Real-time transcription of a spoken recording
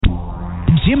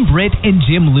Jim Britt and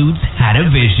Jim Lutz had a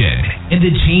vision, and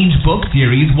the Change Book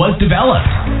series was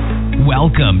developed.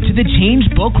 Welcome to the Change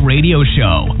Book Radio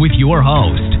Show with your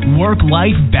host,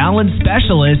 work-life balance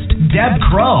specialist, Deb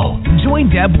Crowe.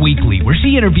 Join Deb weekly where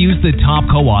she interviews the top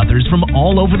co-authors from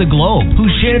all over the globe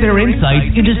who share their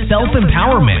insights into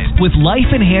self-empowerment with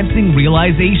life-enhancing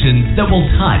realizations that will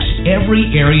touch every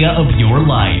area of your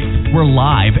life. We're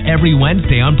live every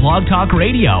Wednesday on Blog Talk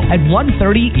Radio at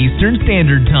 1:30 Eastern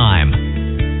Standard Time.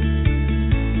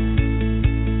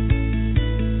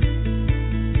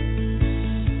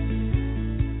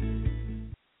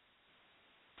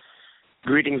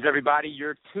 Greetings, everybody.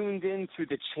 You're tuned in to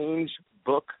the Change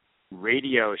Book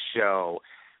Radio Show.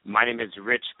 My name is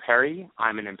Rich Perry.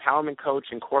 I'm an empowerment coach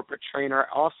and corporate trainer,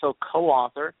 also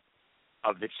co-author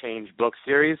of the Change Book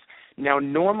series. Now,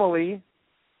 normally,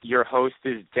 your host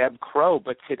is Deb Crowe,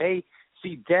 but today,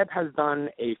 Deb has done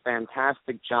a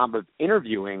fantastic job of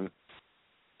interviewing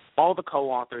all the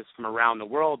co-authors from around the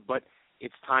world, but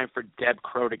it's time for Deb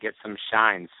Crowe to get some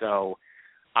shine. So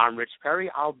I'm Rich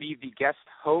Perry. I'll be the guest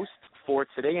host for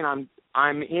today, and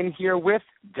I'm in here with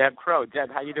Deb Crowe. Deb,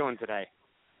 how you doing today?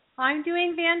 I'm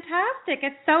doing fantastic.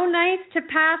 It's so nice to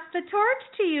pass the torch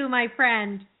to you, my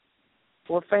friend.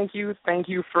 Well, thank you. Thank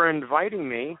you for inviting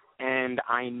me, and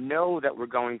I know that we're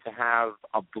going to have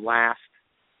a blast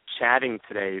chatting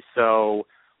today, so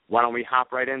why don't we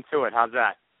hop right into it? How's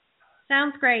that?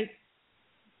 Sounds great.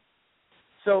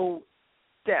 So,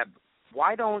 Deb,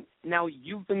 now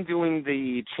you've been doing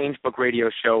the Change Book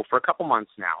Radio Show for a couple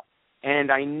months now,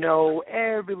 and I know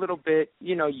every little bit,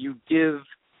 you give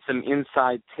some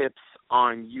inside tips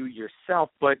on you yourself,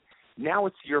 but now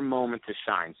it's your moment to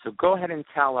shine. So go ahead and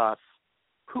tell us,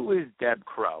 who is Deb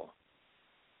Crowe?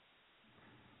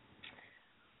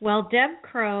 Well, Deb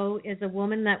Crowe is a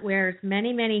woman that wears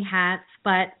many, many hats,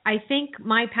 but I think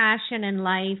my passion in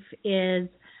life is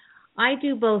I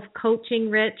do both coaching,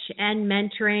 Rich, and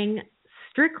mentoring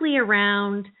strictly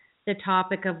around the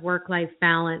topic of work-life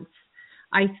balance.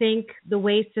 I think the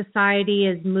way society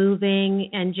is moving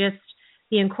and just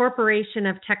the incorporation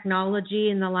of technology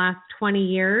in the last 20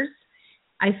 years,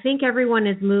 I think everyone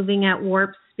is moving at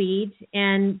warp speed.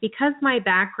 And because my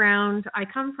background, I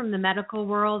come from the medical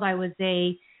world. I was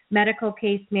a medical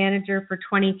case manager for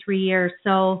 23 years.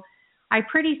 So I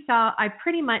pretty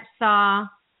much saw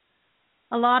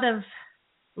a lot of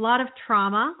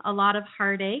trauma, a lot of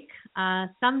heartache,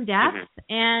 some death.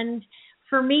 And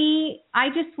for me, I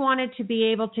just wanted to be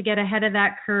able to get ahead of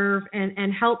that curve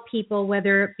and help people,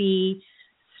 whether it be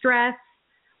stress,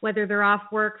 whether they're off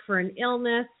work for an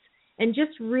illness, and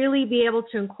just really be able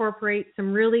to incorporate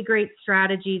some really great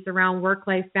strategies around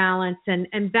work-life balance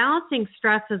and balancing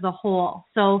stress as a whole.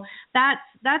 So that's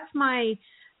my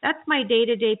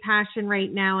day-to-day passion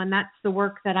right now, and that's the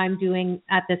work that I'm doing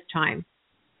at this time.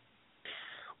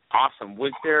 Awesome.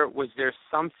 Was there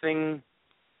something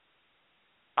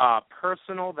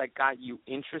personal that got you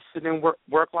interested in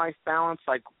work-life balance?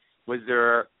 Like, was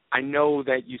there? I know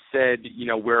that you said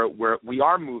we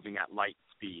are moving at light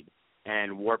speed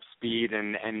and warp speed,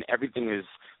 and everything is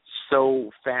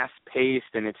so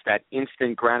fast-paced, and it's that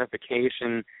instant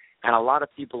gratification, and a lot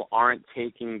of people aren't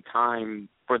taking time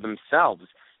for themselves.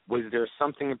 Was there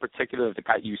something in particular that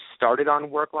got you started on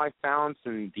work-life balance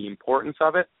and the importance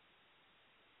of it?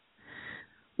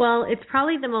 Well, it's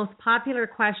probably the most popular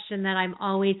question that I'm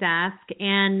always asked,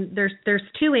 and there's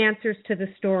two answers to the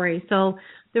story. So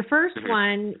the first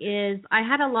one is I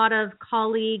had a lot of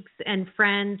colleagues and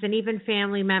friends and even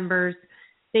family members.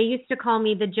 They used to call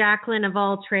me the Jacqueline of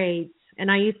all trades, and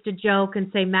I used to joke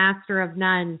and say master of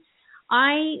none.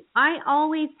 I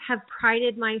always have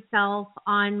prided myself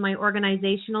on my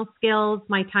organizational skills,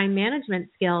 my time management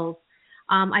skills.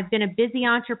 I've been a busy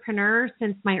entrepreneur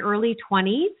since my early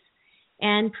 20s.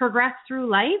 And progressed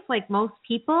through life like most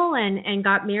people and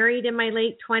got married in my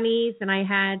late 20s. And I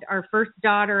had our first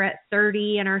daughter at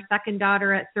 30 and our second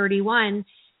daughter at 31.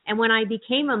 And when I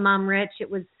became a mom, Rich,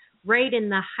 it was right in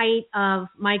the height of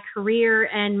my career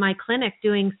and my clinic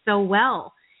doing so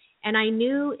well. And I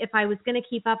knew if I was going to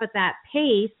keep up at that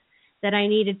pace that I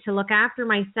needed to look after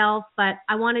myself, but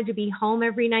I wanted to be home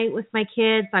every night with my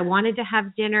kids. I wanted to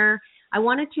have dinner. I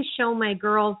wanted to show my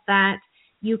girls that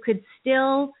you could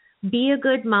still be a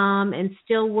good mom and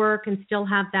still work and still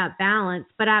have that balance.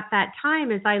 But at that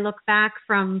time, as I look back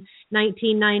from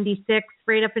 1996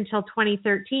 right up until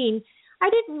 2013, I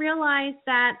didn't realize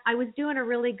that I was doing a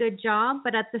really good job.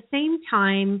 But at the same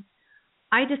time,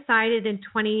 I decided in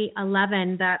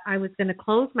 2011 that I was going to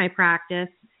close my practice.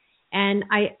 And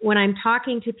when I'm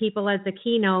talking to people as a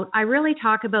keynote, I really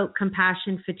talk about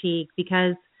compassion fatigue,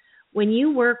 because when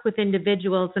you work with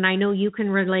individuals, and I know you can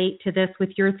relate to this with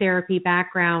your therapy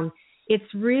background,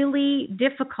 it's really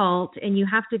difficult, and you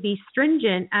have to be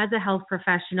stringent as a health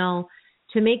professional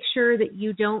to make sure that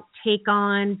you don't take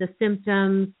on the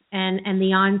symptoms and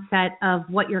the onset of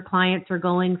what your clients are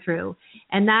going through.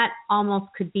 And that almost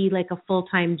could be like a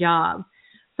full-time job.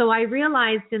 So I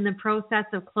realized in the process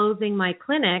of closing my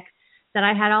clinic that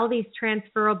I had all these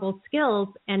transferable skills,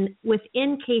 and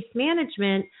within case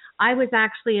management, I was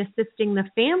actually assisting the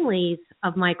families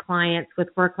of my clients with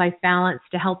work-life balance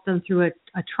to help them through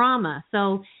a trauma.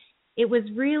 So it was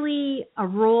really a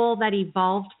role that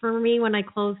evolved for me when I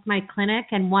closed my clinic,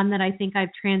 and one that I think I've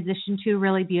transitioned to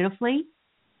really beautifully.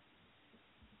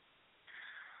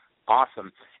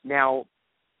 Awesome. Now,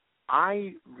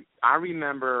 I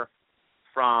remember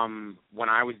from when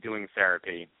I was doing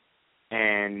therapy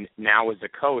and now as a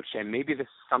coach, and maybe this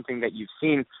is something that you've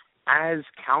seen as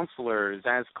counselors,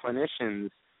 as clinicians,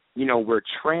 you know, we're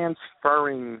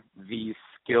transferring these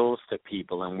skills to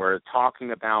people, and we're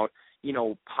talking about, you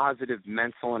know, positive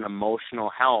mental and emotional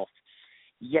health.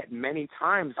 Yet many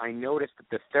times I noticed that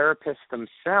the therapists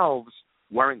themselves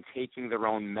weren't taking their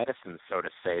own medicine, so to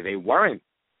say. They weren't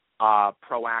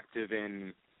proactive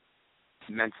in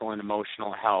mental and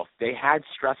emotional health. They had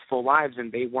stressful lives,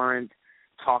 and they weren't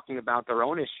talking about their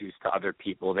own issues to other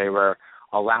people. They were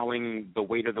allowing the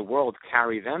weight of the world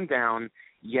carry them down,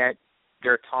 yet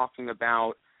they're talking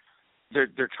about,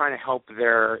 they're trying to help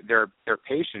their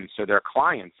patients or their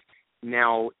clients.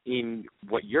 Now, in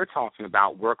what you're talking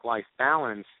about, work-life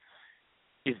balance,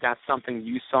 is that something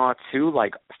you saw too,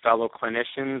 like fellow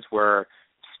clinicians were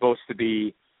supposed to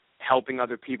be helping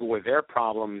other people with their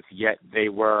problems, yet they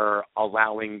were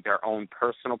allowing their own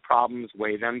personal problems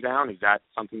weigh them down? Is that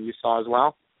something you saw as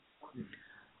well?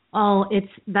 Oh,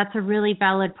 that's a really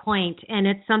valid point, and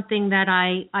it's something that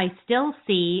I still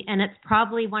see, and it's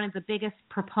probably one of the biggest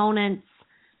proponents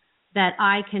that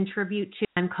I contribute to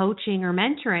in coaching or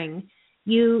mentoring.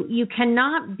 You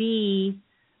cannot be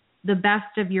the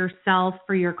best of yourself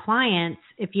for your clients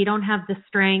if you don't have the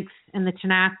strength and the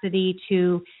tenacity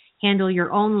to handle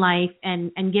your own life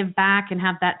and give back and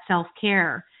have that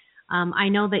self-care. I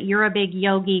know that you're a big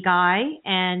yogi guy,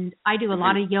 and I do a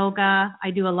lot of yoga.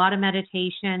 I do a lot of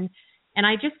meditation, and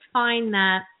I just find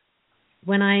that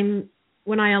when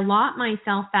I allot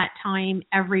myself that time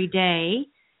every day,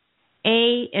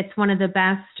 it's one of the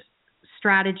best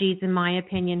strategies, in my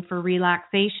opinion, for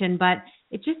relaxation, but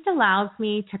it just allows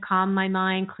me to calm my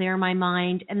mind, clear my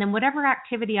mind, and then whatever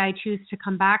activity I choose to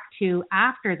come back to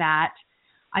after that,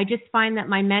 I just find that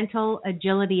my mental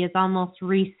agility is almost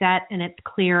reset and it's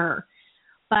clearer.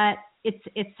 But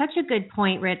it's such a good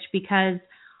point, Rich, because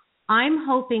I'm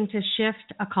hoping to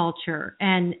shift a culture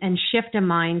and shift a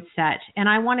mindset. And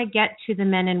I want to get to the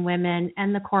men and women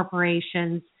and the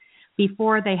corporations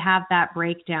before they have that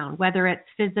breakdown, whether it's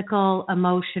physical,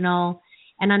 emotional.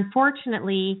 And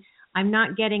unfortunately, I'm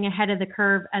not getting ahead of the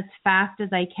curve as fast as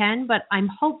I can, but I'm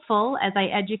hopeful as I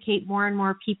educate more and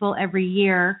more people every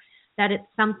year that it's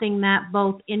something that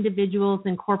both individuals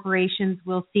and corporations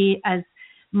will see as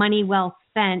money well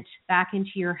spent back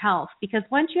into your health. Because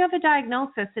once you have a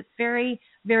diagnosis, it's very,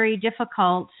 very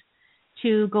difficult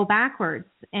to go backwards.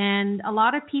 And a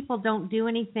lot of people don't do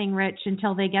anything, Rich,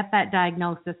 until they get that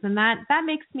diagnosis. And that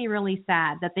makes me really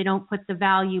sad that they don't put the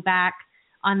value back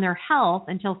on their health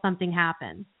until something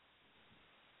happens.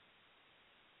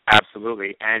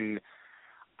 Absolutely. And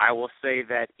I will say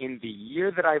that in the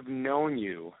year that I've known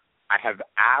you, I have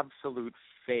absolute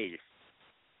faith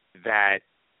that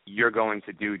you're going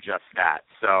to do just that.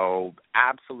 So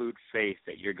absolute faith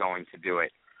that you're going to do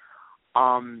it.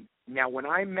 Now, when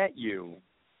I met you,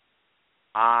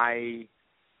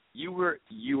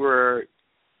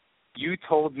 you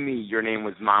told me your name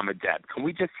was Mama Deb. Can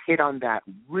we just hit on that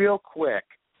real quick?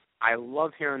 I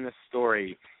love hearing this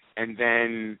story, and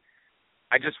then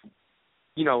I just,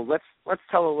 let's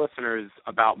tell the listeners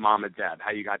about Mama Deb,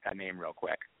 how you got that name real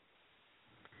quick.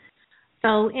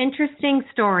 So, interesting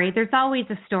story. There's always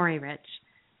a story, Rich.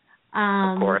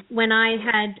 Of course. When I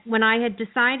had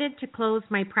decided to close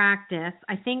my practice,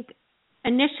 I think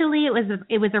initially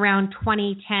it was around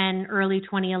 2010, early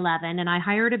 2011, and I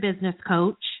hired a business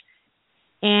coach,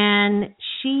 and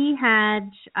she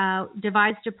had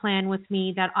devised a plan with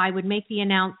me that I would make the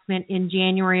announcement in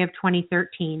January of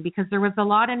 2013 because there was a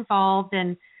lot involved,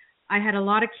 and I had a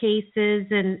lot of cases,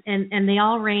 and they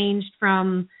all ranged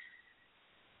from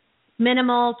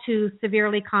minimal to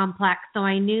severely complex, so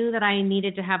I knew that I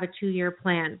needed to have a 2-year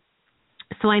plan.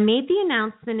 So I made the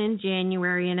announcement in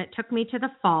January, and it took me to the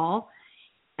fall.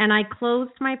 And I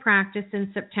closed my practice in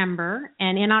September.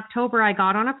 And in October, I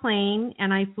got on a plane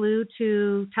and I flew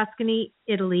to Tuscany,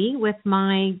 Italy with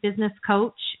my business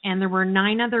coach. And there were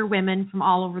 9 other women from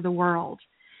all over the world.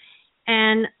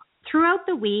 And throughout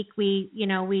the week, we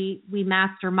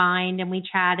mastermind and we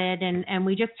chatted and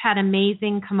we just had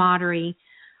amazing camaraderie.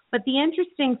 But the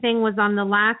interesting thing was on the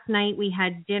last night we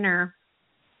had dinner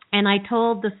and I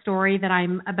told the story that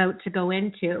I'm about to go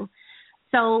into.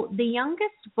 So the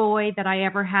youngest boy that I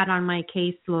ever had on my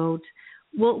caseload,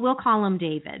 we'll call him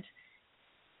David.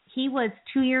 He was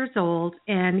 2 years old,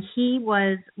 and he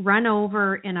was run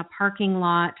over in a parking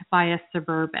lot by a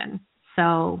Suburban.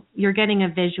 So you're getting a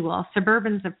visual.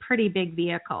 Suburban's a pretty big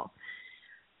vehicle.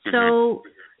 So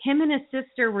him and his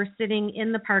sister were sitting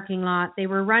in the parking lot. They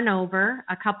were run over.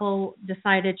 A couple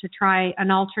decided to try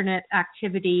an alternate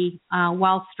activity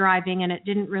whilst driving, and it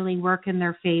didn't really work in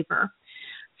their favor.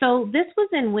 So this was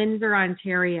in Windsor,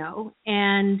 Ontario,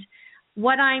 and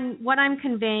what I'm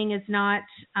conveying is not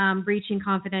breaching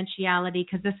confidentiality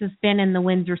because this has been in the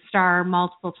Windsor Star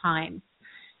multiple times.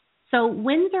 So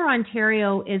Windsor,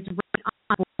 Ontario is right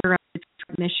on the border of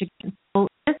Detroit, Michigan. So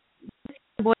this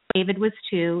boy, David, was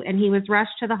 2, and he was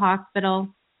rushed to the hospital,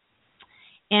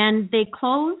 and they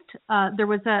closed.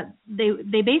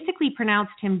 They basically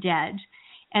pronounced him dead,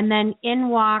 and then in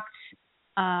walked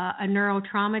a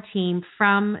neurotrauma team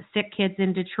from Sick Kids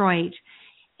in Detroit,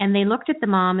 and they looked at the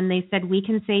mom and they said, "We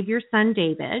can save your son,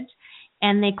 David."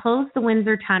 And they closed the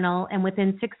Windsor Tunnel, and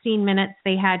within 16 minutes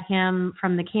they had him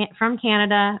from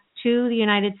Canada to the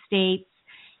United States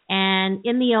and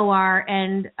in the OR,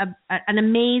 and an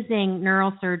amazing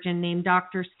neurosurgeon named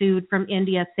Dr. Sood from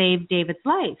India saved David's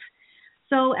life.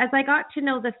 So as I got to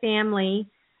know the family,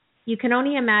 you can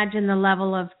only imagine the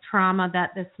level of trauma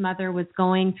that this mother was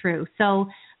going through. So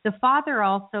the father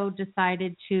also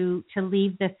decided to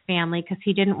leave this family because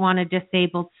he didn't want a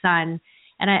disabled son.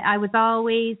 And I was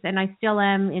always, and I still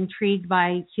am, intrigued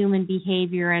by human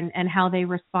behavior and how they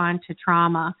respond to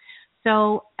trauma.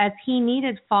 So as he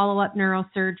needed follow-up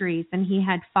neurosurgeries, and he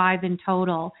had 5 in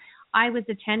total, I was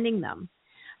attending them.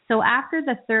 So after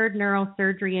the 3rd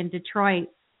neurosurgery in Detroit,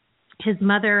 his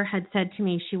mother had said to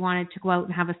me she wanted to go out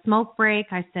and have a smoke break.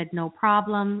 I said, no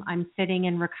problem. I'm sitting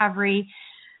in recovery.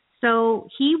 So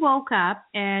he woke up,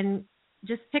 and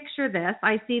just picture this.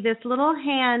 I see this little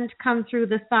hand come through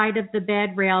the side of the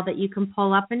bed rail that you can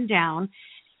pull up and down.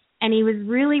 And he was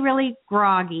really, really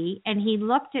groggy. And he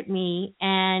looked at me,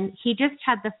 and he just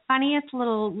had the funniest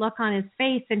little look on his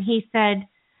face. And he said,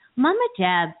 "Mama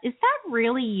Deb, is that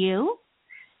really you?"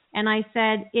 And I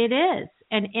said, "It is."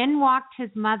 And in walked his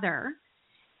mother,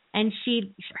 and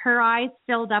her eyes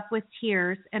filled up with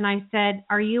tears. And I said,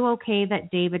 "Are you okay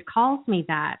that David calls me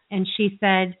that?" And she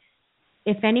said,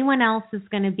 "If anyone else is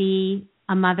going to be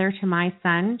a mother to my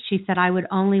son," she said, "I would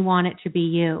only want it to be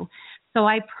you." So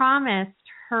I promised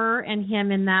her and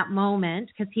him in that moment,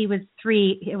 because he was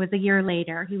 3, it was a year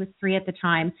later, he was 3 at the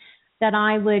time, that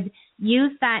I would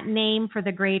use that name for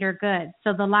the greater good.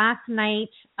 So the last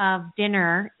night of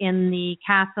dinner in the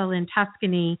castle in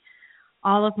Tuscany,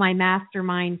 all of my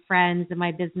mastermind friends and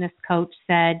my business coach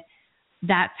said,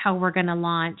 "That's how we're going to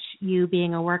launch you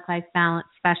being a work-life balance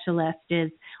specialist,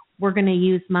 is we're going to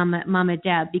use Mama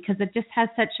Deb," because it just has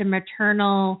such a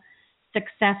maternal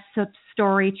success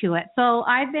story to it. So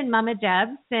I've been Mama Deb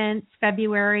since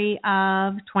February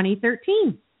of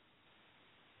 2013.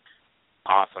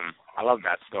 Awesome. I love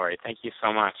that story. Thank you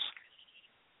so much.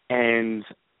 And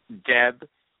Deb,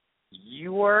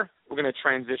 we're going to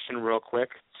transition real quick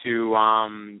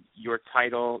to your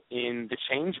title in the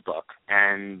Change Book.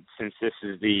 And since this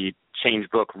is the Change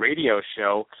Book radio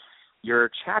show, your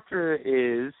chapter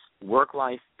is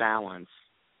Work-Life Balance,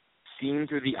 Seen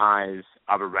Through the Eyes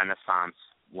of a Renaissance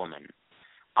Woman.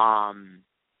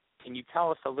 Can you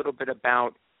tell us a little bit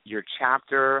about your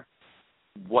chapter,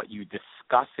 what you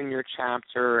discuss in your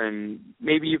chapter, and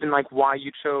maybe even like why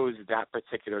you chose that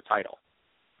particular title?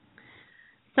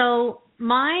 So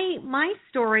my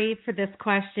story for this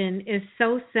question is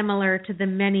so similar to the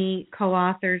many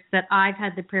co-authors that I've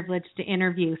had the privilege to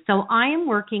interview. So I am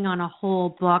working on a whole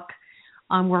book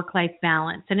on work-life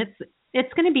balance, and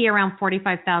it's going to be around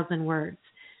 45,000 words.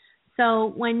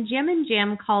 So when Jim and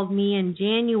Jim called me in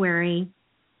January,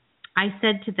 I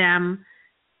said to them,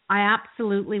 "I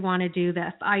absolutely want to do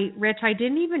this." Rich, I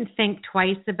didn't even think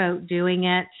twice about doing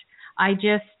it. I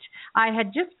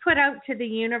had just put out to the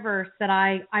universe that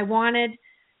I wanted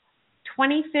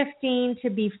 2015 to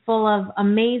be full of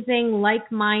amazing,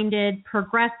 like-minded,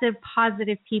 progressive,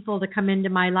 positive people to come into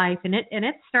my life. And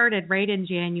it started right in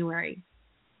January.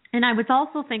 And I was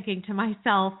also thinking to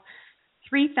myself,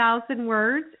 3,000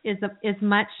 words is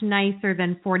much nicer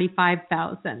than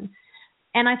 45,000.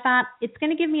 And I thought it's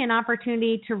going to give me an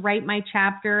opportunity to write my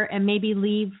chapter and maybe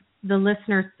leave the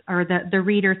listeners or the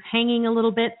readers hanging a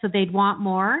little bit so they'd want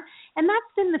more. And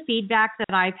that's been the feedback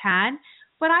that I've had.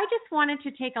 But I just wanted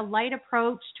to take a light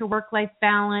approach to work-life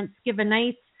balance, give a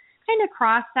nice kind of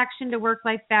cross-section to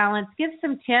work-life balance, give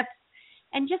some tips,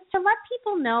 and just to let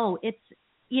people know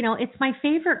it's my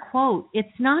favorite quote. It's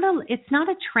not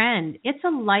a trend. It's a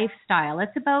lifestyle.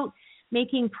 It's about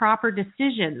making proper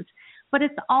decisions. But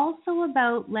it's also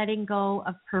about letting go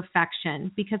of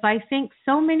perfection, because I think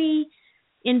so many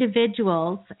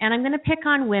individuals, and I'm going to pick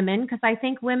on women because I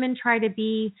think women try to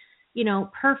be,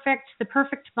 perfect, the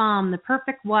perfect mom, the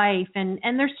perfect wife, and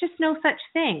there's just no such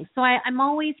thing. So I'm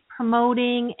always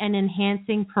promoting and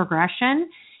enhancing progression,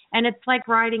 and it's like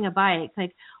riding a bike.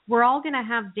 Like, we're all going to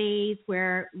have days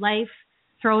where life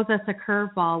throws us a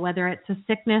curveball, whether it's a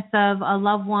sickness of a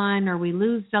loved one or we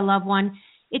lose a loved one.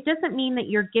 It doesn't mean that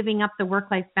you're giving up the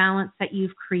work-life balance that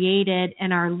you've created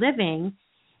and are living.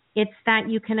 It's that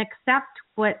you can accept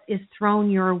what is thrown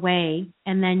your way,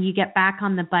 and then you get back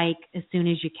on the bike as soon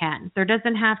as you can. There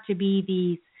doesn't have to be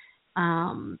these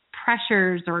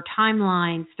pressures or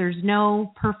timelines. There's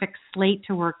no perfect slate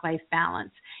to work-life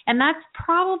balance. And that's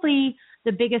probably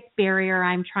the biggest barrier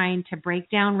I'm trying to break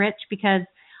down, Rich, because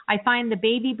I find the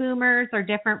baby boomers are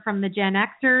different from the Gen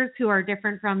Xers, who are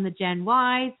different from the Gen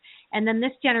Ys. And then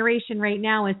this generation right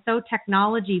now is so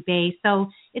technology-based. So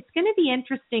it's going to be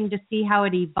interesting to see how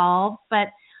it evolves. But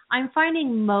I'm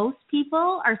finding most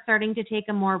people are starting to take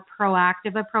a more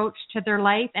proactive approach to their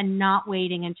life and not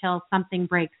waiting until something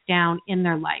breaks down in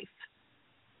their life.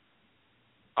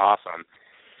 Awesome.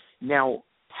 Now,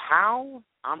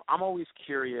 I'm always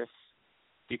curious,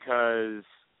 because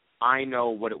I know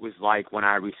what it was like when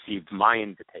I received my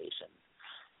invitation.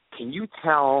 Can you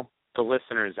tell the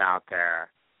listeners out there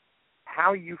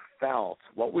how you felt?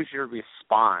 What was your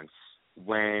response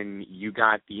when you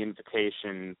got the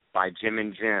invitation by Jim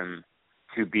and Jim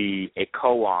to be a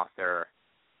co-author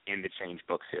in the Change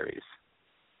book series?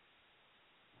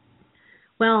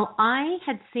 Well, I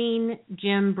had seen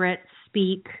Jim Britt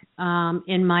speak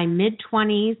in my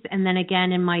mid-20s and then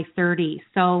again in my 30s.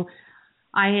 So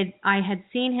I had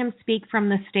seen him speak from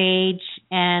the stage,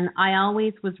 and I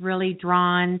always was really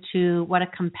drawn to what a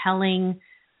compelling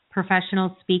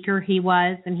professional speaker he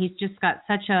was, and he's just got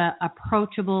such a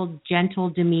approachable, gentle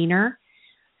demeanor.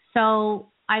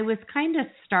 So I was kind of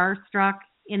starstruck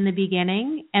in the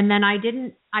beginning, and then I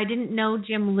didn't know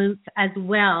Jim Lutz as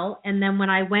well. And then when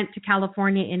I went to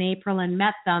California in April and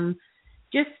met them,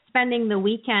 just spending the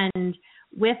weekend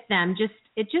with them,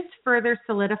 it just further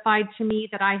solidified to me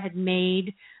that I had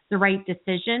made the right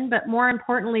decision. But more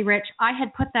importantly, Rich, I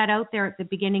had put that out there at the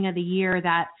beginning of the year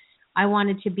that I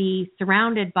wanted to be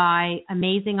surrounded by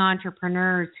amazing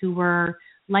entrepreneurs who were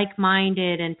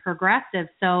like-minded and progressive.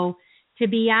 So to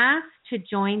be asked to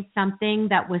join something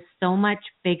that was so much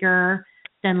bigger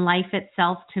than life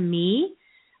itself to me,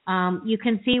 you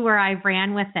can see where I've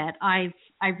ran with it.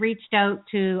 I've reached out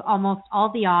to almost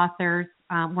all the authors.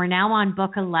 We're now on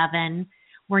book 11.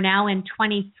 We're now in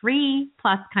 23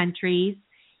 plus countries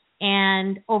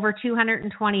and over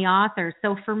 220 authors.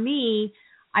 So for me,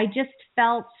 I just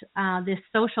felt this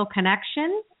social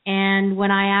connection. And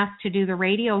when I asked to do the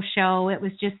radio show, it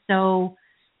was just so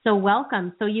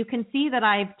welcome. So you can see that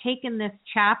I've taken this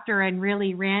chapter and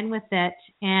really ran with it.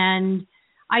 And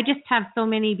I just have so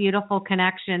many beautiful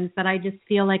connections that I just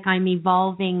feel like I'm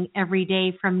evolving every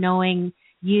day from knowing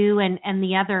you and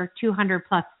the other 200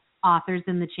 plus authors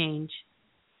in the Change.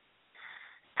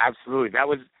 Absolutely. That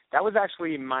was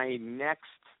actually my next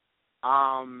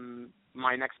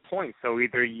point. So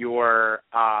either you're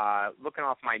looking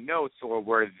off my notes or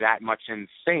we're that much in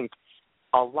sync.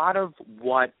 A lot of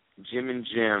what Jim and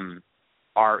Jim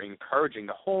are encouraging,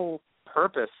 the whole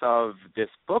purpose of this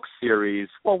book series,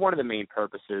 well, one of the main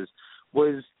purposes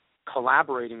was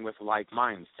collaborating with like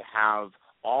minds, to have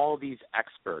all these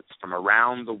experts from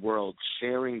around the world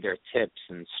sharing their tips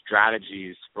and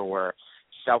strategies for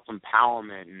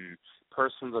self-empowerment and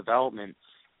personal development.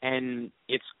 And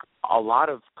it's a lot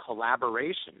of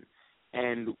collaboration.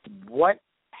 And what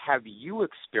have you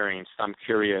experienced, I'm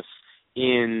curious,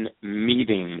 in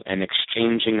meeting and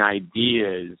exchanging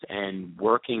ideas and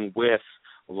working with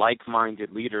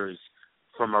like-minded leaders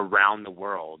from around the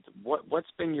world?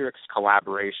 What's been your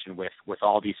collaboration with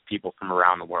all these people from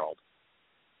around the world?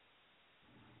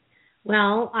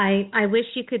 Well, I wish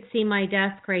you could see my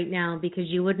desk right now, because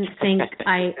you wouldn't think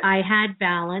I had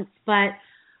balance. But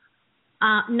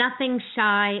Nothing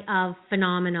shy of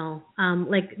phenomenal.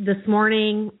 Like this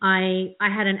morning, I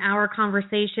had an hour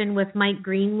conversation with Mike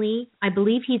Greenlee. I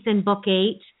believe he's in book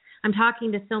 8. I'm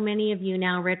talking to so many of you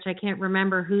now, Rich, I can't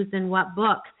remember who's in what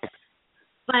book.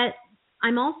 But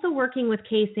I'm also working with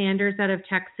Kay Sanders out of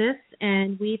Texas,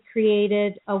 and we've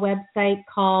created a website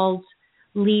called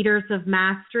Leaders of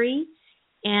Mastery.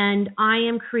 And I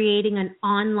am creating an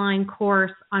online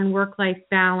course on work-life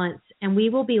balance, and we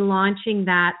will be launching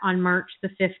that on March the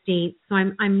 15th. So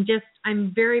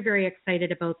I'm very, very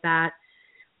excited about that.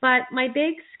 But my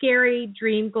big, scary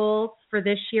dream goals for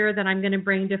this year that I'm going to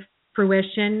bring to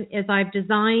fruition is I've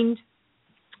designed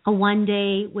a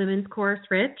one-day women's course,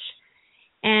 Rich,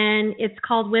 and it's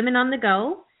called Women on the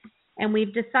Go. And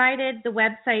we've decided the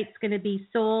website's going to be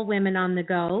Soul Women on the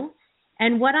Go.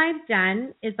 And what I've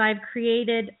done is I've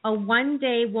created a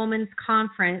one-day women's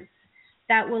conference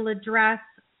that will address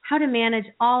how to manage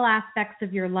all aspects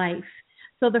of your life.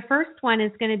 So the first one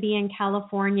is going to be in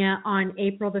California on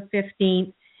April the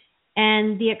 15th.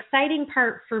 And the exciting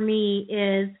part for me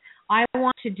is I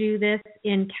want to do this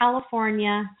in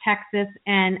California, Texas,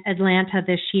 and Atlanta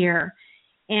this year.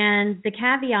 And the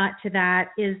caveat to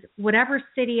that is whatever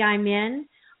city I'm in,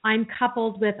 I'm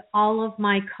coupled with all of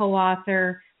my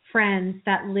co-author friends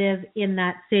that live in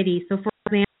that city. So, for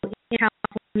example, in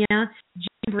California,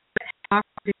 Jim Britt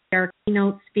is our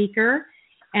keynote speaker,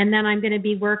 and then I'm going to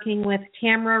be working with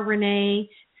Tamara Renee,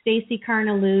 Stacy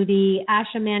Carnaludi,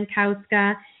 Asha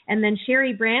Mankowska, and then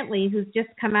Sherry Brantley, who's just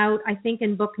come out, I think,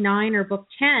 in book 9 or book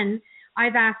 10.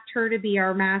 I've asked her to be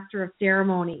our master of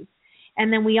ceremonies.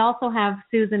 And then we also have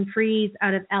Susan Fries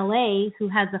out of LA, who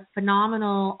has a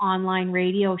phenomenal online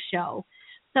radio show.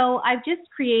 So I've just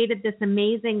created this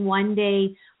amazing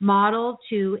one-day model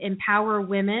to empower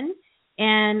women,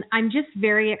 and I'm just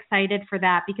very excited for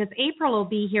that because April will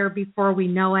be here before we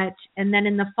know it. And then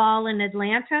in the fall in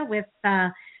Atlanta with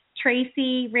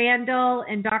Tracy Randall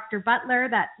and Dr. Butler,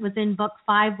 that was in book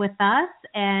 5 with us,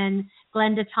 and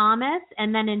Glenda Thomas.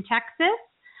 And then in Texas,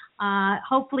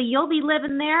 hopefully you'll be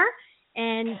living there.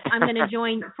 And I'm going to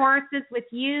join forces with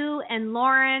you and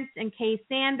Lawrence and Kay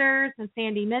Sanders and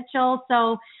Sandy Mitchell.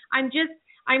 So I'm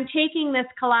taking this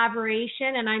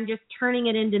collaboration and I'm just turning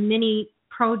it into mini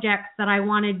projects that I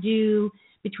want to do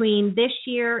between this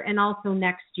year and also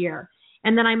next year.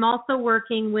 And then I'm also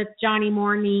working with Johnny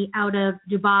Morney out of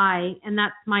Dubai. And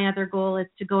that's my other goal, is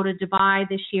to go to Dubai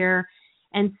this year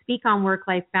and speak on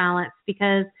work-life balance,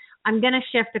 because I'm going to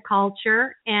shift a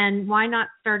culture, and why not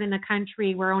start in a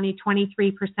country where only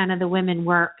 23% of the women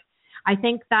work? I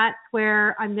think that's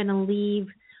where I'm going to leave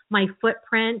my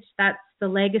footprint. That's the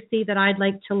legacy that I'd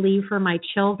like to leave for my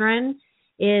children.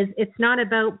 Is it's not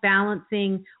about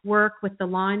balancing work with the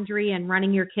laundry and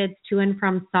running your kids to and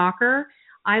from soccer.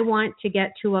 I want to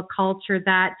get to a culture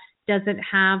that doesn't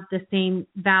have the same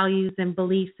values and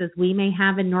beliefs as we may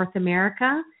have in North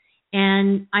America.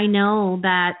 And I know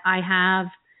that I have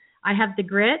the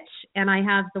grit and I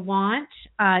have the want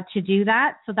to do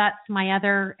that. So that's my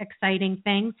other exciting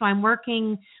thing. So I'm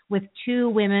working with 2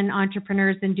 women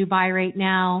entrepreneurs in Dubai right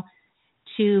now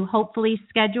to hopefully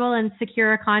schedule and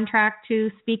secure a contract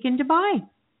to speak in Dubai.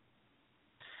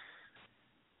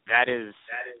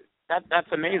 That's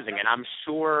amazing. And I'm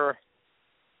sure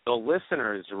the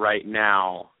listeners right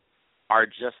now are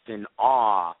just in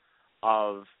awe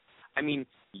of, I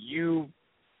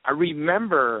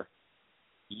remember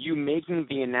you making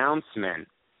the announcement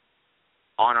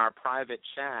on our private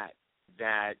chat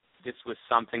that this was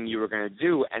something you were going to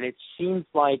do, and it seemed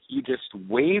like you just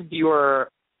waved your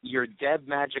Deb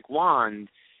magic wand,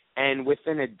 and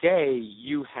within a day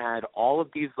you had all of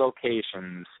these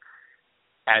locations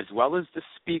as well as the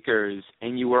speakers,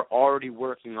 and you were already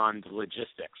working on the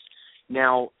logistics.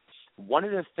 Now, one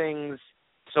of the things,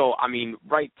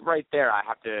 right there, I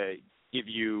have to give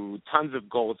you tons of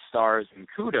gold stars and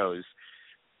kudos.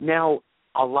 Now,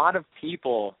 a lot of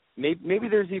people, maybe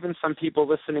there's even some people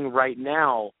listening right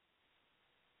now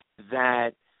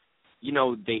that,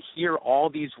 they hear all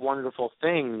these wonderful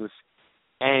things,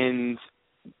 and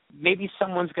maybe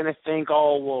someone's going to think,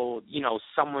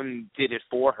 someone did it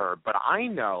for her. But I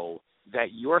know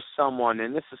that you're someone,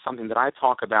 and this is something that I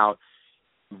talk about,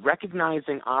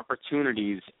 recognizing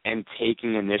opportunities and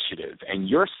taking initiative. And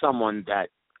you're someone that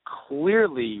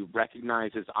clearly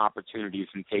recognizes opportunities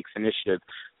and takes initiative.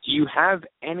 Do you have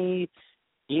any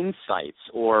insights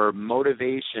or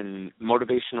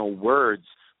motivational words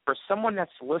for someone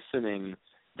that's listening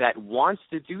that wants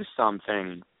to do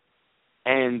something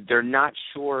and they're not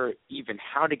sure even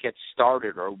how to get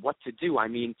started or what to do?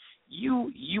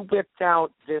 You whipped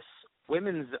out this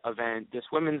women's event, this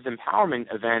women's empowerment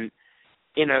event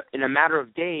in a matter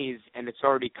of days, and it's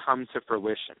already come to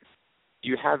fruition. Do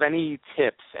you have any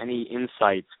tips, any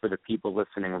insights for the people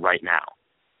listening right now?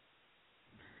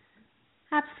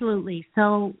 Absolutely.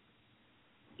 So,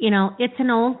 it's an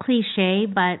old cliche,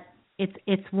 but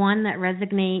it's one that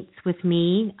resonates with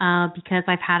me because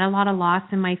I've had a lot of loss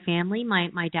in my family.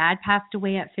 My dad passed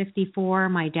away at 54.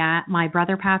 My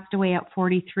brother passed away at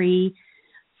 43.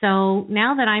 So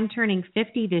now that I'm turning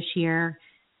 50 this year,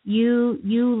 you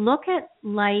look at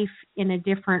life in a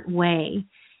different way.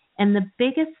 And the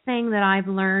biggest thing that I've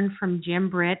learned from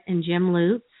Jim Britt and Jim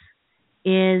Lutz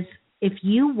is if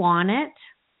you want it,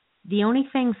 the only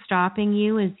thing stopping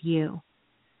you is you.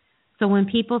 So when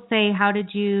people say, how did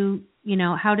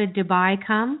Dubai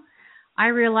come? I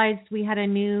realized we had a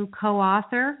new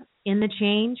co-author in the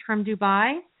change from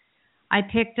Dubai. I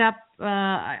picked up,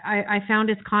 I found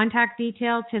his contact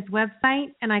details, his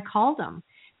website, and I called him.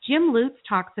 Jim Lutz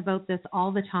talks about this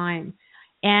all the time.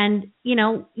 And,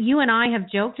 you and I have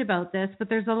joked about this, but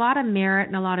there's a lot of merit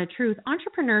and a lot of truth.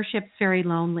 Entrepreneurship's very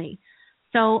lonely.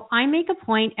 So I make a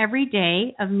point every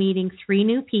day of meeting 3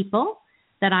 new people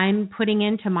that I'm putting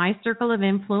into my circle of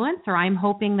influence, or I'm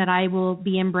hoping that I will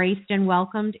be embraced and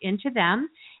welcomed into them.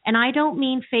 And I don't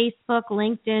mean Facebook,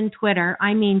 LinkedIn, Twitter.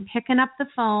 I mean picking up the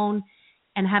phone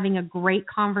and having a great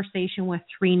conversation with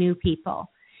 3 new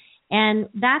people. And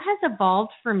that has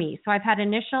evolved for me. So I've had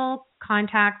initial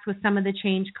contacts with some of the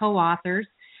change co-authors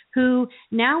who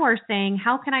now are saying,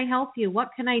 how can I help you? What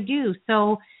can I do?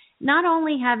 So not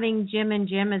only having Jim and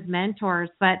Jim as mentors,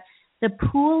 but the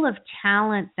pool of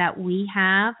talent that we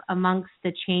have amongst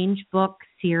the Change Book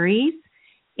series,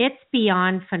 it's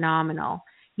beyond phenomenal.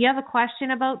 You have a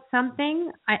question about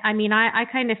something? I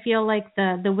kind of feel like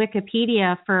the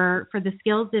Wikipedia for the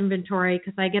skills inventory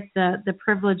because I get the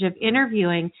privilege of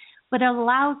interviewing, but it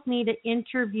allows me to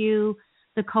interview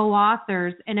the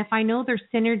co-authors. And if I know there's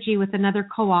synergy with another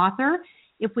co-author,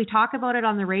 if we talk about it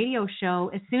on the radio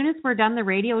show, as soon as we're done the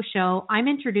radio show, I'm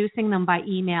introducing them by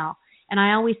email. And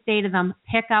I always say to them,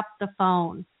 pick up the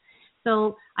phone.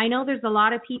 So I know there's a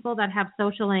lot of people that have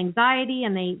social anxiety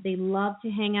and they love to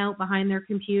hang out behind their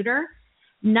computer.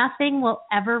 Nothing will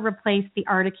ever replace the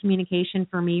art of communication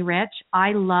for me, Rich.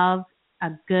 I love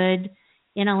a good,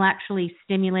 intellectually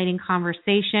stimulating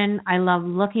conversation. I love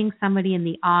looking somebody in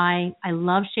the eye. I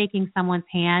love shaking someone's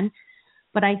hand.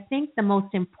 But I think the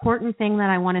most important thing that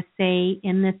I want to say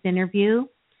in this interview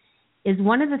is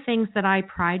one of the things that I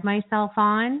pride myself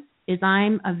on is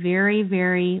I'm a very,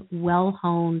 very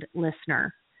well-honed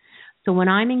listener. So when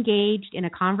I'm engaged in a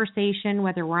conversation,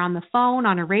 whether we're on the phone,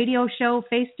 on a radio show,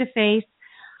 face-to-face,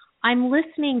 I'm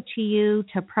listening to you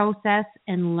to process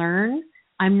and learn.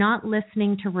 I'm not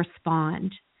listening to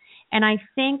respond. And I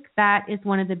think that is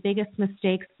one of the biggest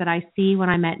mistakes that I see when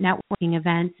I'm at networking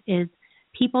events is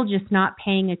people just not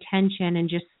paying attention and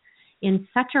just in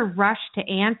such a rush to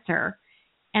answer.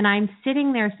 And I'm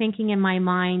sitting there thinking in my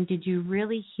mind, did you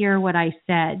really hear what I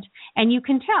said? And you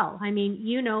can tell. I mean,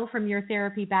 from your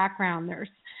therapy background, there's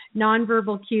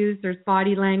nonverbal cues, there's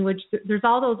body language, there's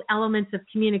all those elements of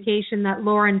communication that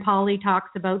Lauren Pauly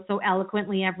talks about so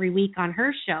eloquently every week on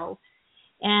her show.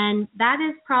 And that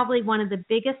is probably one of the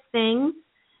biggest things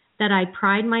that I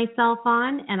pride myself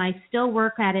on, and I still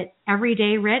work at it every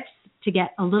day, Rich, to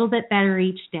get a little bit better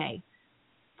each day.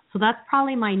 So that's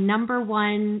probably my number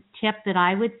one tip that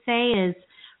I would say is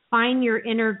find your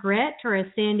inner grit, or as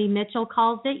Sandy Mitchell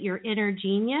calls it, your inner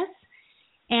genius.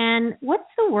 And what's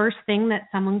the worst thing that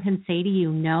someone can say to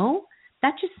you? No.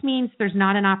 That just means there's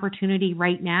not an opportunity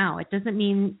right now. It doesn't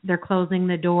mean they're closing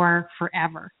the door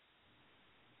forever.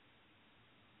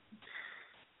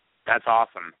 That's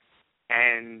awesome.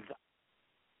 And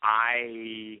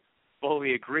I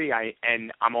fully agree.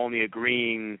 I'm only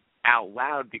agreeing out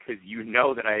loud because you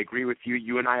know that I agree with you.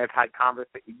 You and I have had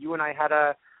You and I had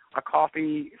a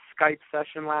coffee Skype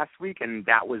session last week, and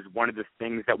that was one of the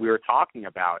things that we were talking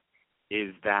about,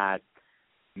 is that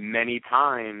many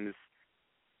times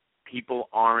people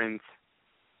aren't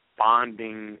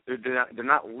bonding. They're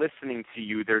not listening to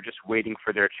you. They're just waiting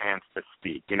for their chance to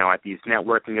speak. At these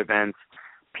networking events,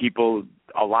 people,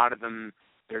 a lot of them,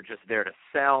 they're just there to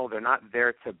sell. They're not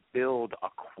there to build a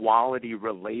quality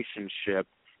relationship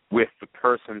with the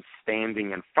person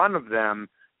standing in front of them.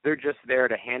 They're just there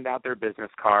to hand out their business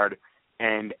card,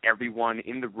 and everyone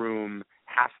in the room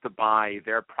has to buy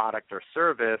their product or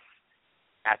service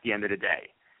at the end of the day.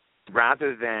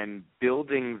 Rather than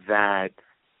building that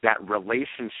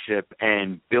relationship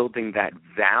and building that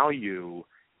value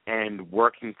and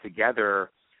working together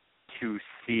to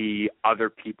see other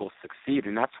people succeed.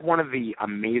 And that's one of the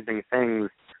amazing things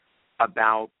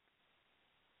about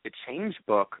the Change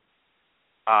Book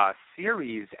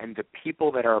series and the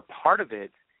people that are a part of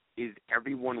it is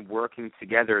everyone working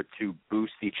together to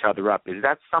boost each other up. Is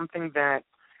that something that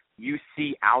you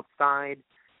see outside?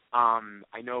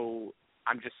 I know,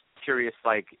 I'm just curious,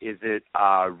 like, is it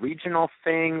a regional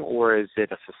thing or is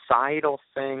it a societal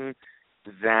thing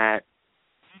that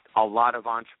a lot of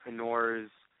entrepreneurs,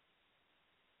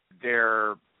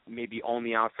 they're maybe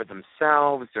only out for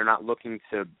themselves, they're not looking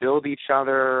to build each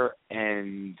other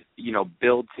and,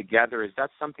 build together? Is that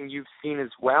something you've seen as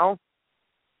well?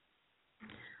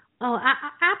 Oh,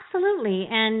 absolutely.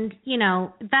 And,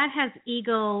 that has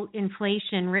ego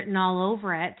inflation written all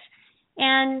over it.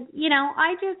 And,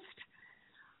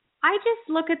 I just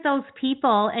look at those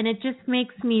people and it just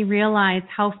makes me realize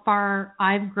how far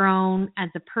I've grown as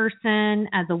a person,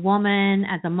 as a woman,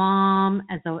 as a mom,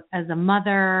 as a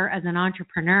mother, as an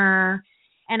entrepreneur.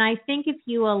 And I think if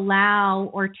you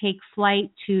allow or take flight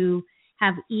to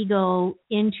have ego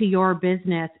into your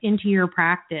business, into your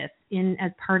practice,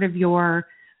 as part of your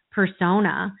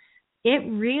persona, it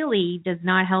really does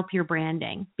not help your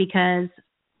branding, because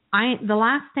the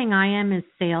last thing I am is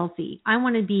salesy. I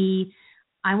want to be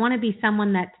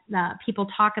someone that people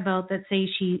talk about, that say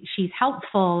she's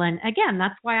helpful. And again,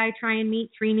 that's why I try and meet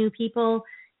 3 new people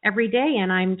every day,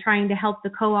 and I'm trying to help the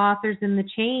co-authors in the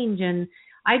change. And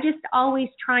I just always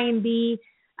try and be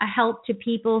a help to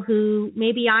people who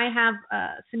maybe I have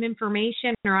some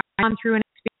information, or I've gone through an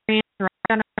experience, or I've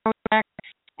done a project,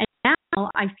 and now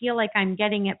I feel like I'm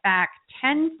getting it back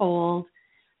tenfold,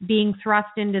 being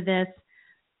thrust into this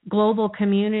global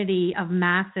community of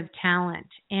massive talent.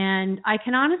 And I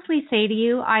can honestly say to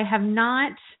you, I have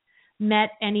not met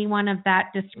anyone of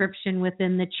that description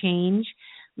within the change,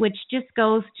 which just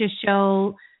goes to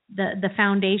show the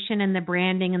foundation and the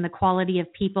branding and the quality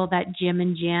of people that Jim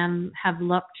and Jim have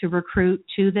looked to recruit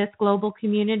to this global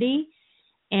community.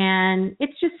 And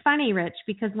it's just funny, Rich,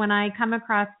 because when I come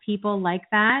across people like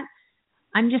that,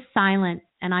 I'm just silent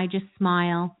and I just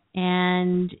smile.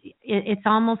 And it's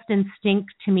almost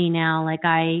instinct to me now. Like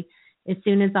as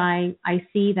soon as I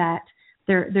see that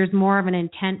there's more of an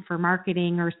intent for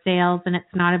marketing or sales, and it's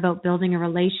not about building a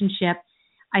relationship,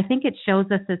 I think it shows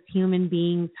us as human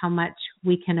beings how much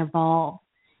we can evolve.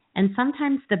 And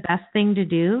sometimes the best thing to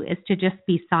do is to just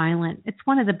be silent. It's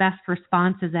one of the best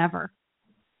responses ever.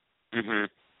 Mhm.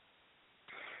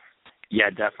 Yeah,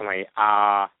 definitely.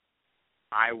 I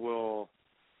will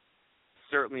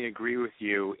certainly agree with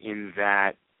you in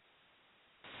that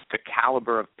the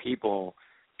caliber of people,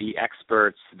 the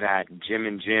experts that Jim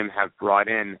and Jim have brought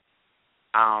in,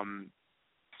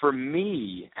 for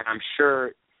me, and I'm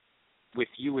sure with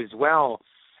you as well,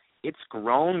 it's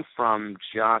grown from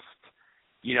just,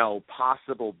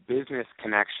 possible business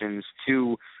connections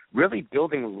to really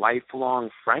building lifelong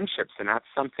friendships. And that's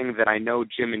something that I know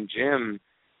Jim and Jim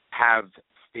have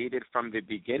stated from the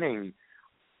beginning.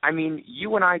 I mean,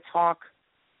 you and I talk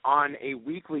on a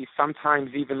weekly,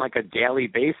 sometimes even like a daily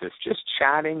basis, just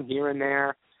chatting here and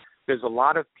there. There's a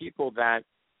lot of people that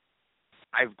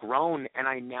I've grown and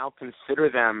I now consider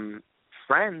them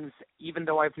friends, even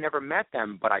though I've never met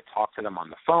them, but I talk to them on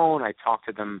the phone, I talk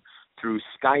to them through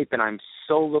Skype, and I'm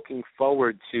so looking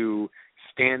forward to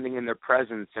standing in their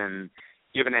presence and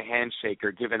giving a handshake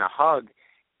or giving a hug.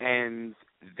 And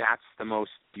that's the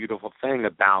most beautiful thing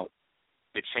about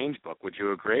the Change Book. Would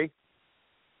you agree?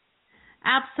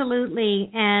 Absolutely.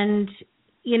 And,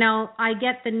 I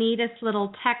get the neatest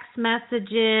little text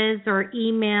messages or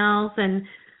emails. And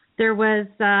there was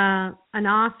an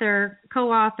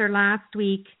co-author last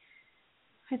week,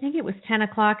 I think it was 10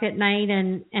 o'clock at night,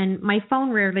 and my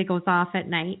phone rarely goes off at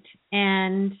night.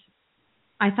 And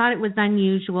I thought it was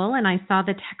unusual, and I saw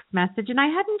the text message, and I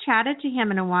hadn't chatted to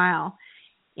him in a while.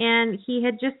 And he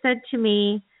had just said to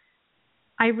me,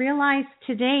 I realized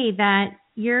today that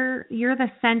you're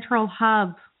the central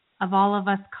hub of all of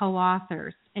us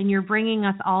co-authors, and you're bringing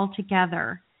us all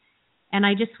together. And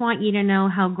I just want you to know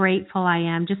how grateful I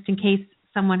am, just in case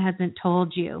someone hasn't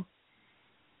told you.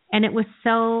 And it was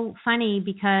so funny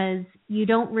because you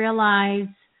don't realize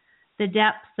the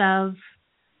depths of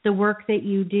the work that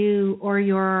you do or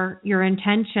your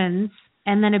intentions.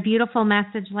 And then a beautiful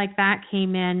message like that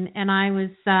came in, and I was,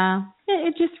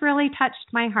 it just really touched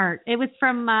my heart. It was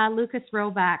from Lucas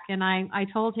Roback, and I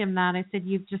told him that. I said,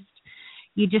 you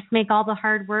just make all the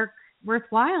hard work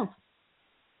worthwhile.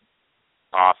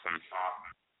 Awesome.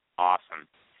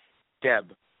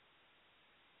 Deb,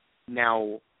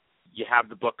 now you have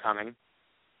the book coming.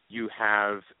 You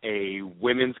have a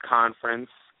women's conference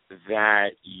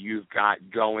that you've got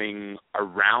going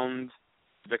around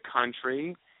the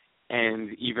country and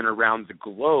even around the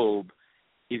globe.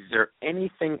 Is there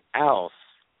anything else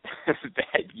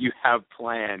that you have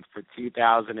planned for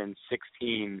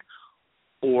 2016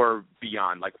 or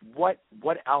beyond? Like, what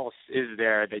else is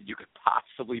there that you could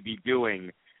possibly be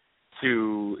doing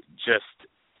to just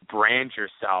brand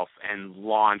yourself and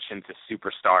launch into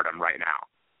superstardom right now?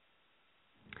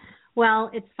 Well,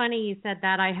 it's funny you said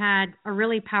that. I had a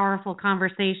really powerful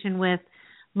conversation with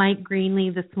Mike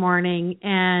Greenlee this morning,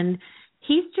 and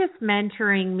he's just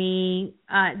mentoring me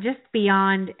just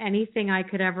beyond anything I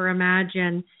could ever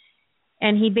imagine.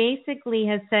 And he basically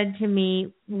has said to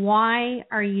me, why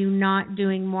are you not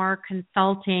doing more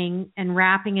consulting and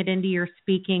wrapping it into your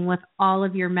speaking with all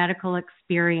of your medical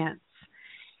experience?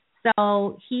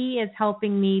 So he is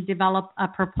helping me develop a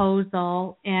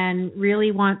proposal and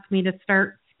really wants me to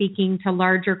start speaking to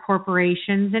larger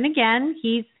corporations. And again,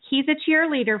 he's a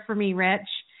cheerleader for me, Rich.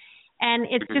 And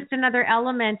it's just another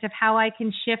element of how I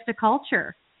can shift a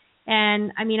culture.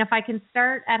 And I mean, if I can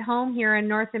start at home here in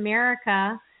North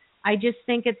America, I just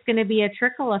think it's going to be a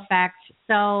trickle effect.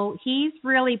 So he's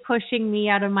really pushing me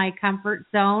out of my comfort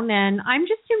zone, and I'm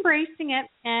just embracing it,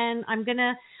 and I'm going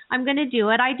to do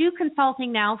it. I do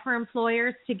consulting now for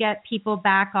employers to get people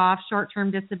back off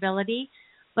short-term disability,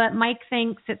 but Mike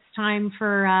thinks it's time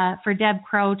for Deb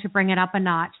Crowe to bring it up a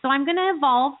notch. So I'm going to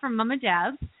evolve from Mama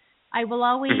Deb. I will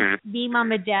always be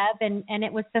Mama Deb, and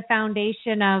it was the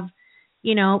foundation of,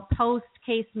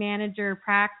 post-case manager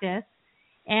practice.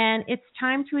 And it's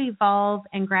time to evolve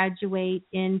and graduate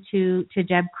into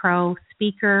Deb Crowe,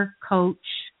 speaker, coach,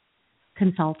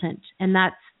 consultant. And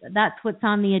that's what's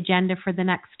on the agenda for the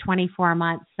next 24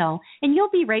 months. So, and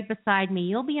you'll be right beside me.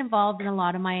 You'll be involved in a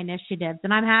lot of my initiatives,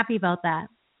 and I'm happy about that.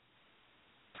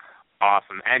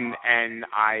 Awesome. And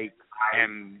I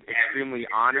am extremely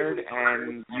honored,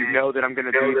 and you know that I'm going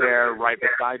to be there right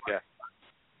beside you.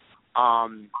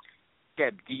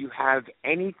 Deb, do you have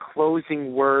any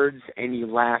closing words, any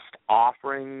last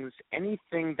offerings,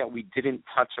 anything that we didn't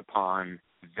touch upon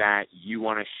that you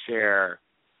want to share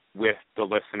with the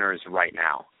listeners right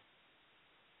now?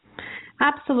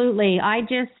 Absolutely. I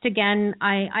just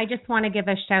want to give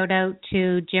a shout out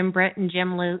to Jim Britt and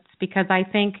Jim Lutz, because I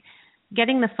think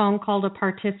getting the phone call to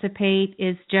participate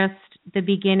is just the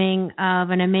beginning of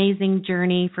an amazing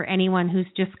journey for anyone who's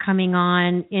just coming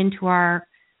on into our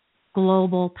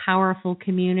global, powerful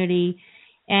community.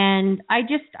 And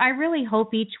I really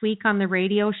hope each week on the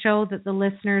radio show that the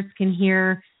listeners can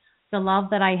hear the love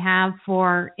that I have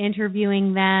for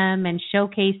interviewing them and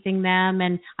showcasing them.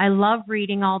 And I love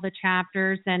reading all the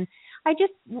chapters. And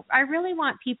I really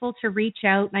want people to reach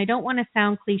out. And I don't want to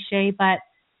sound cliche, but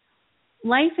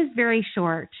life is very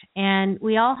short, and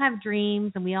we all have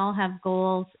dreams and we all have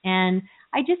goals. And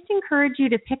I just encourage you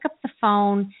to pick up the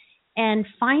phone and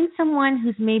find someone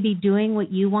who's maybe doing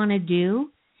what you want to do,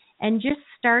 and just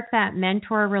start that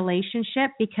mentor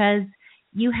relationship, because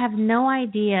you have no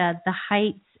idea the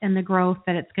heights and the growth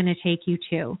that it's going to take you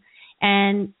to.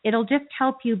 And it'll just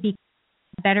help you be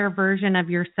a better version of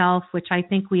yourself, which I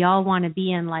think we all want to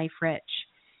be in life, Rich.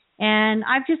 And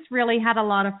I've just really had a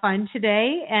lot of fun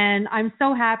today, and I'm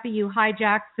so happy you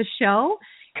hijacked the show.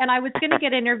 And I was going to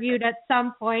get interviewed at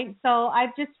some point, so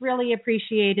I've just really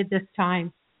appreciated this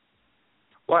time.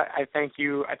 Well, I thank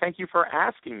you for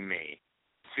asking me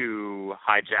to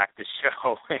hijack the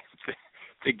show and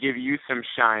to give you some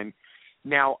shine.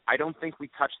 Now, I don't think we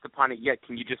touched upon it yet.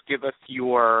 Can you just give us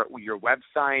your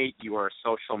website, your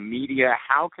social media?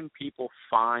 How can people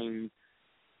find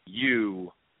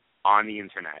you on the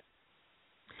internet?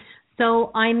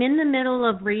 So I'm in the middle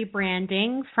of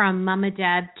rebranding from Mama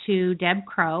Deb to Deb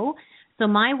Crowe. So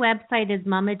my website is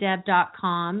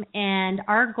mamadeb.com, and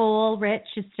our goal, Rich,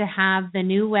 is to have the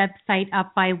new website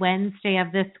up by Wednesday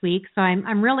of this week. So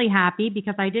I'm really happy,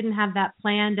 because I didn't have that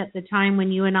planned at the time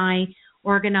when you and I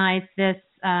organized this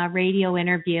radio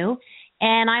interview.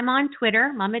 And I'm on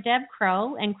Twitter, Mama Deb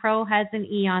Crowe, and Crowe has an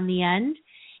E on the end.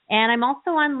 And I'm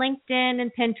also on LinkedIn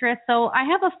and Pinterest. So I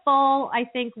have a full, I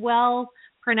think,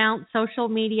 well-pronounced social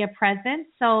media presence.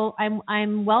 So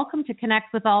I'm welcome to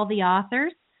connect with all the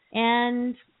authors.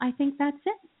 And I think that's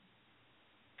it.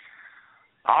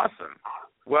 Awesome.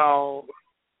 Well,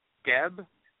 Deb,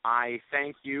 I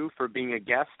thank you for being a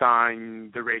guest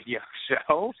on the radio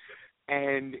show.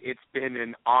 And it's been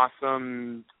an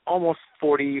awesome almost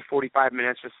 45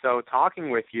 minutes or so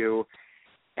talking with you.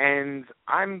 And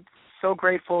I'm so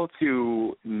grateful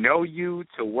to know you,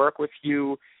 to work with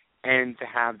you, and to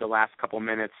have the last couple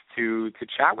minutes to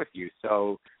chat with you.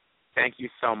 So thank you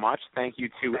so much. Thank you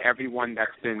to everyone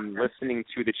that's been listening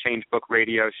to the Change Book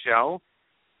Radio Show.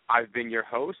 I've been your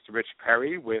host, Rich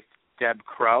Perry, with Deb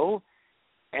Crowe,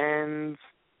 and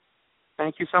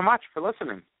thank you so much for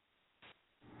listening.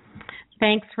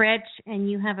 Thanks, Rich, and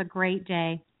you have a great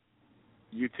day.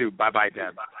 You too. Bye-bye,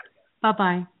 Deb.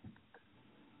 Bye-bye.